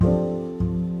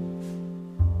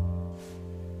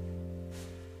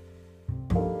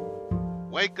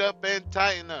Wake up and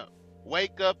tighten up.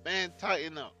 Wake up and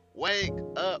tighten up. Wake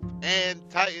up and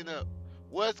tighten up.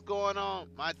 What's going on,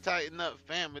 my Tighten Up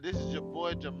family? This is your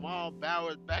boy Jamal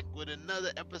Bowers back with another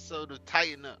episode of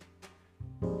Tighten Up.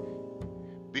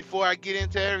 Before I get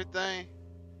into everything,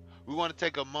 we want to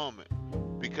take a moment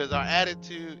because our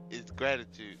attitude is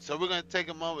gratitude. So we're going to take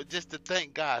a moment just to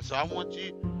thank God. So I want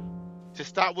you to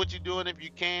stop what you're doing if you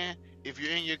can. If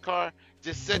you're in your car,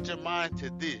 just set your mind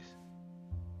to this.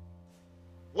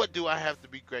 What do I have to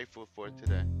be grateful for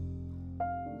today?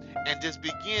 And just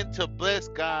begin to bless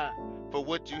God for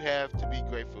what you have to be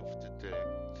grateful for today.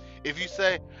 If you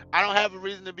say, I don't have a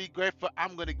reason to be grateful,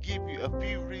 I'm going to give you a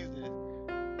few reasons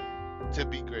to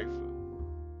be grateful.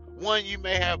 One, you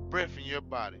may have breath in your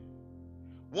body.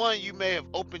 One, you may have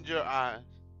opened your eyes.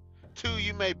 Two,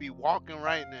 you may be walking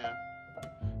right now.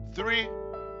 Three,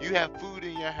 you have food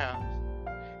in your house.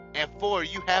 And four,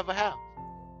 you have a house.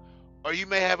 Or you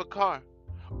may have a car.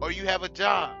 Or you have a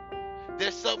job.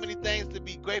 There's so many things to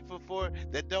be grateful for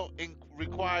that don't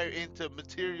require into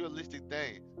materialistic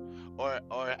things. Or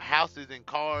houses and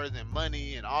cars and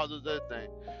money and all those other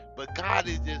things. But God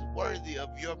is just worthy of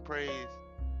your praise.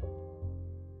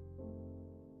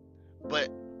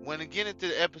 But when I get into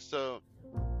the episode,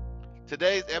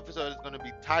 today's episode is going to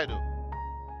be titled,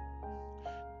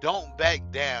 Don't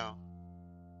Back Down.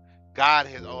 God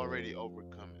has already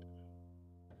overcome it.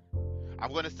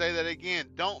 I'm going to say that again.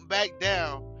 Don't back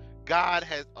down. God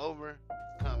has overcome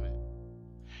it.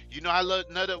 You know, I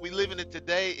know that we live in it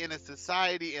today in a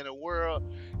society, in a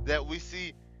world that we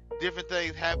see different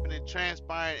things happening,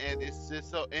 transpiring, and it's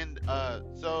just so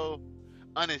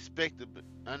unexpected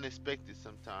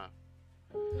sometimes.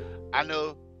 I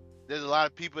know there's a lot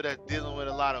of people that's dealing with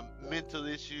a lot of mental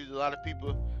issues, a lot of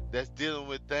people that's dealing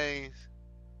with things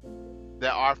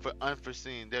that are for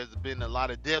unforeseen. There's been a lot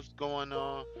of deaths going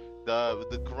on.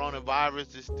 The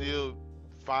coronavirus is still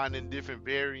finding different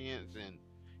variants, and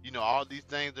all these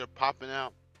things are popping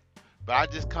out. But I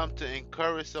just come to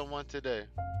encourage someone today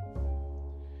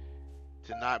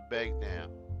to not back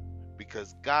down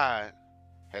because God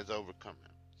has overcome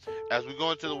it. As we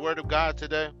go into the Word of God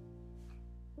today,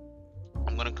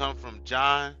 I'm going to come from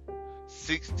John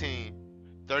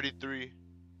 16:33.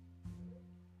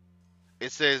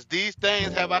 It says, These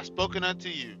things have I spoken unto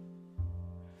you,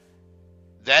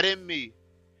 that in me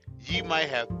ye might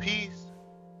have peace.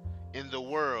 In the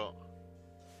world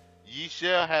ye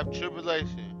shall have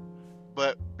tribulation,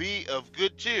 but be of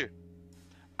good cheer.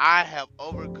 I have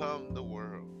overcome the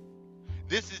world.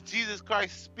 This is Jesus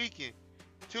Christ speaking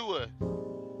to us.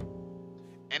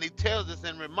 And he tells us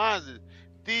and reminds us,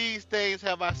 these things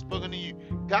have I spoken to you.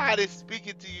 God is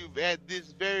speaking to you at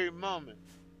this very moment.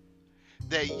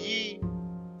 That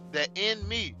in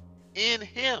me, in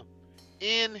him,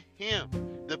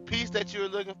 the peace that you're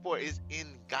looking for is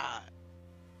in God.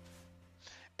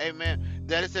 Amen.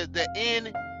 That it says that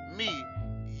in me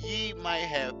ye might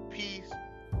have peace,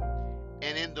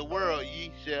 and in the world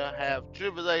ye shall have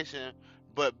tribulation,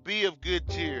 but be of good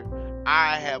cheer.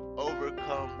 I have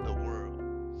overcome the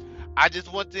world. I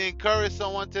just want to encourage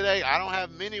someone today. I don't have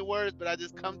many words, but I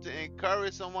just come to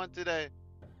encourage someone today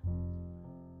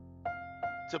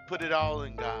to put it all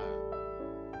in God.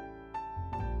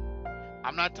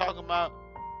 I'm not talking about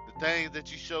the things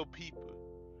that you show people.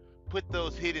 Put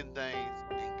those hidden things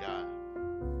in God.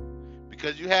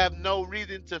 Because you have no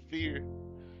reason to fear.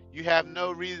 You have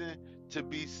no reason to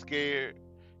be scared.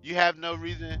 You have no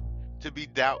reason to be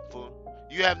doubtful.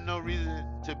 You have no reason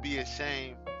to be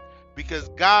ashamed. Because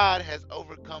God has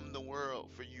overcome the world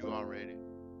for you already.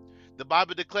 The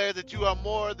Bible declares that you are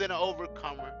more than an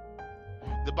overcomer.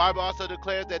 The Bible also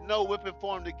declares that no weapon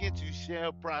formed against you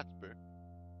shall prosper.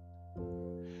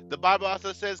 The Bible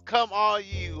also says, Come all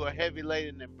ye who are heavy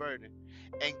laden and burdened,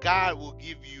 and God will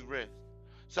give you rest.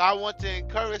 So I want to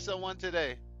encourage someone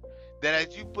today that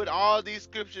as you put all these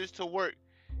scriptures to work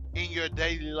in your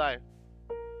daily life,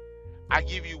 I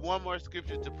give you one more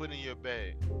scripture to put in your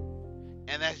bag.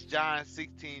 And that's John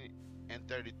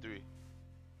 16:33.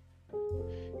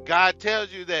 God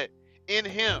tells you that in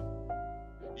him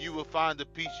you will find the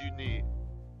peace you need.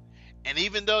 And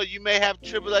even though you may have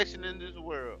tribulation in this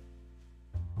world,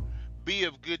 be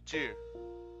of good cheer.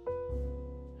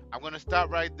 I'm going to stop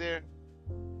right there.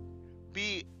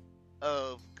 Be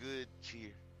of good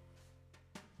cheer.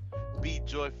 Be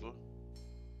joyful.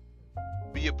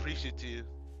 Be appreciative.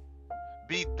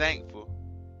 Be thankful.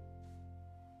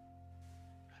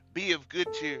 Be of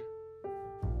good cheer.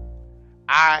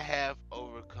 I have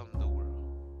overcome the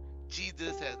world.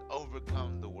 Jesus has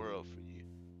overcome the world for you.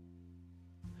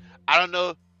 I don't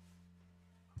know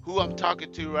who I'm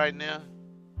talking to right now,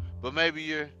 but maybe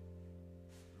you're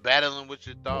battling with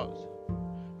your thoughts.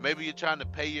 Maybe you're trying to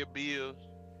pay your bills.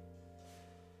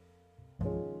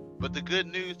 But the good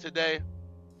news today,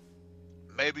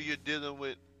 maybe you're dealing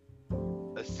with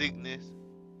a sickness.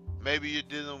 Maybe you're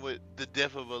dealing with the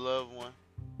death of a loved one.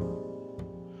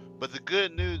 But the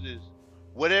good news is,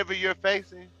 whatever you're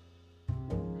facing,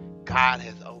 God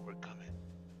has overcome it.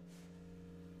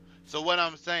 So what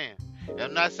I'm saying,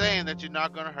 I'm not saying that you're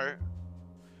not going to hurt.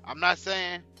 I'm not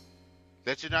saying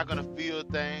that you're not going to feel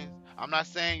things. I'm not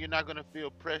saying you're not going to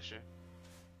feel pressure.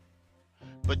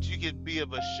 But you can be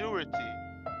of a surety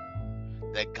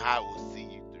that God will see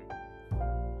you through.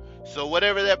 So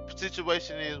whatever that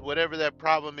situation is, whatever that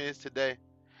problem is today,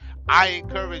 I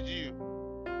encourage you,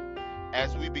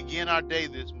 as we begin our day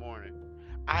this morning,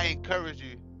 I encourage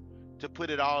you to put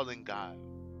it all in God.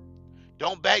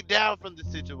 Don't back down from the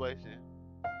situation.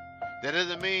 That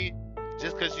doesn't mean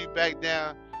just because you back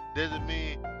down doesn't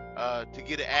mean to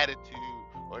get an attitude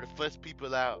or to fuss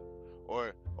people out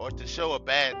or to show a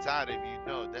bad side of you.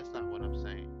 No, that's not what I'm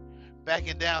saying.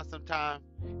 Backing down sometimes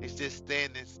is just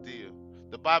standing still.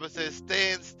 The Bible says,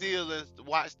 stand still and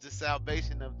watch the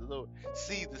salvation of the Lord.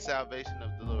 See the salvation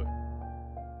of the Lord.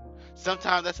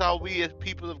 Sometimes that's all we as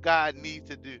people of God need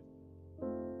to do.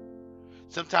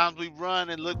 Sometimes we run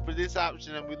and look for this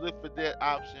option and we look for that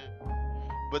option.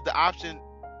 But the option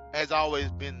has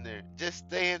always been there. Just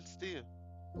stand still.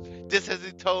 Just as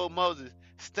he told Moses,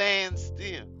 stand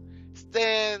still.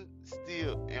 Stand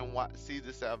still and see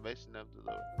the salvation of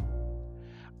the Lord.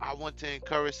 I want to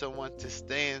encourage someone to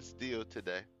stand still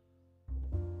today.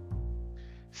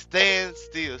 Stand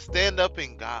still. Stand up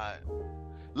in God.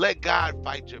 Let God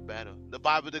fight your battle. The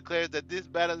Bible declares that this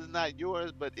battle is not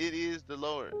yours, but it is the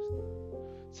Lord's.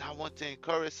 So I want to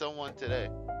encourage someone today.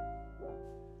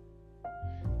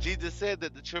 Jesus said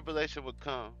that the tribulation would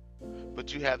come,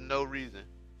 but you have no reason.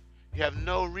 You have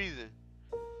no reason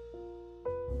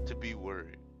to be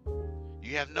worried.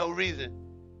 You have no reason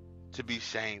to be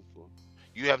shameful.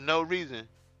 You have no reason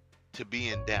to be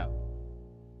in doubt,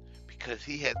 because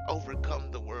he has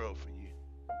overcome the world for you.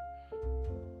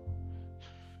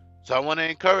 So I want to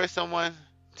encourage someone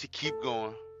to keep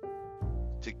going,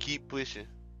 to keep pushing.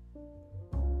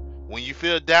 When you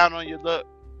feel down on your luck,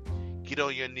 get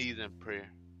on your knees in prayer.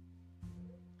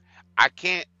 I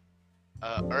can't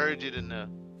urge it enough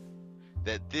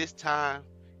that this time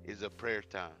is a prayer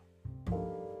time.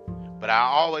 But I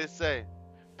always say,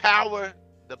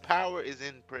 the power is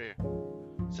in prayer.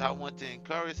 So I want to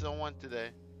encourage someone today,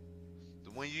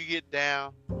 when you get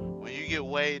down, when you get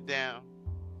weighed down,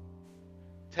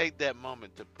 take that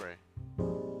moment to pray.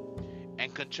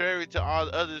 And contrary to all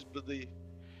others' belief,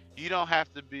 you don't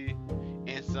have to be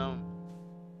in some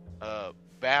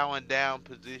bowing down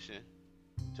position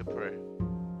to pray.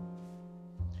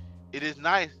 It is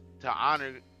nice to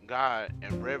honor God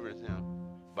and reverence him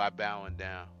by bowing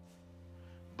down,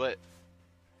 but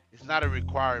it's not a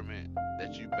requirement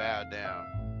that you bow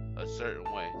down a certain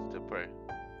way to pray.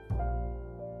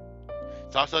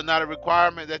 It's also not a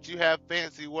requirement that you have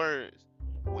fancy words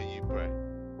when you pray.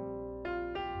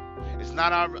 It's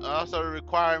not also a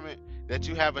requirement that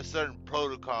you have a certain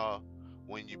protocol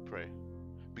when you pray,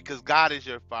 because God is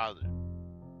your Father.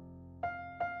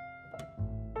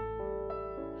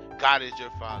 God is your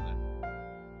Father.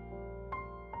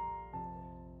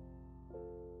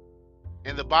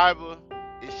 In the Bible,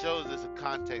 it shows us a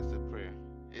context of prayer.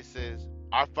 It says,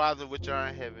 Our Father which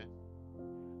art in heaven,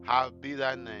 hallowed be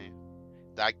thy name.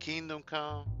 Thy kingdom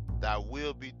come, thy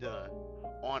will be done,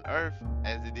 on earth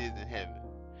as it is in heaven.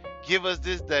 Give us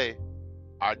this day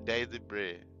our daily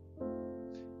bread.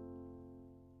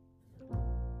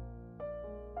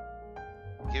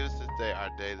 Give us this day our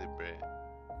daily bread.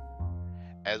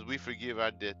 As we forgive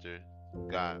our debtors,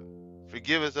 God,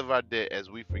 forgive us of our debt as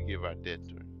we forgive our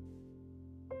debtors.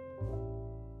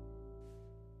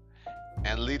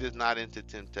 And lead us not into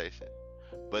temptation,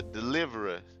 but deliver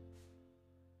us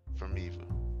from evil.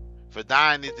 For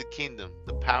thine is the kingdom,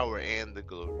 the power, and the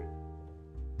glory.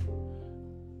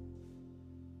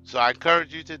 So I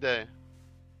encourage you today,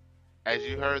 as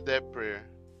you heard that prayer,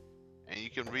 and you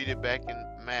can read it back in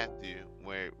Matthew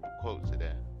where it quotes it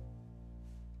at,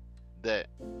 that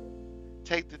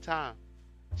take the time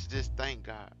to just thank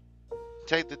God.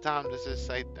 Take the time to just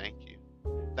say thank you.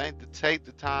 Take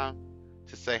the time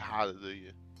to say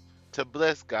hallelujah. To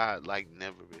bless God like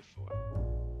never before.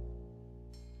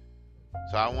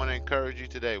 So I want to encourage you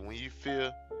today, when you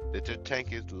feel that your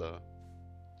tank is low,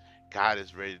 God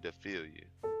is ready to fill you,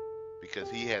 because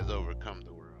he has overcome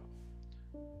the world.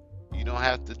 You don't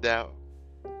have to doubt.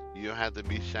 You don't have to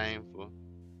be shameful,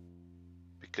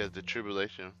 because the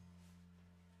tribulation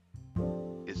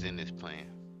is in his plan.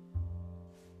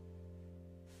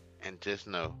 and just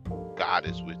know God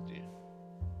is with you.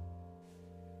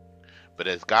 But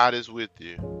as God is with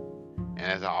you, and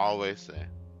as I always say,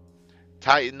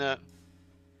 tighten up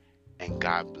and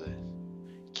God bless.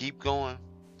 Keep going,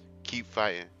 keep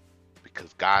fighting,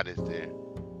 because God is there.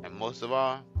 And most of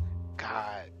all,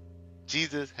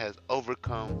 Jesus has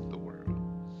overcome the world.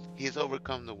 He has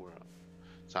overcome the world.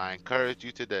 So I encourage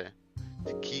you today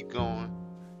to keep going,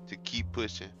 to keep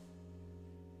pushing,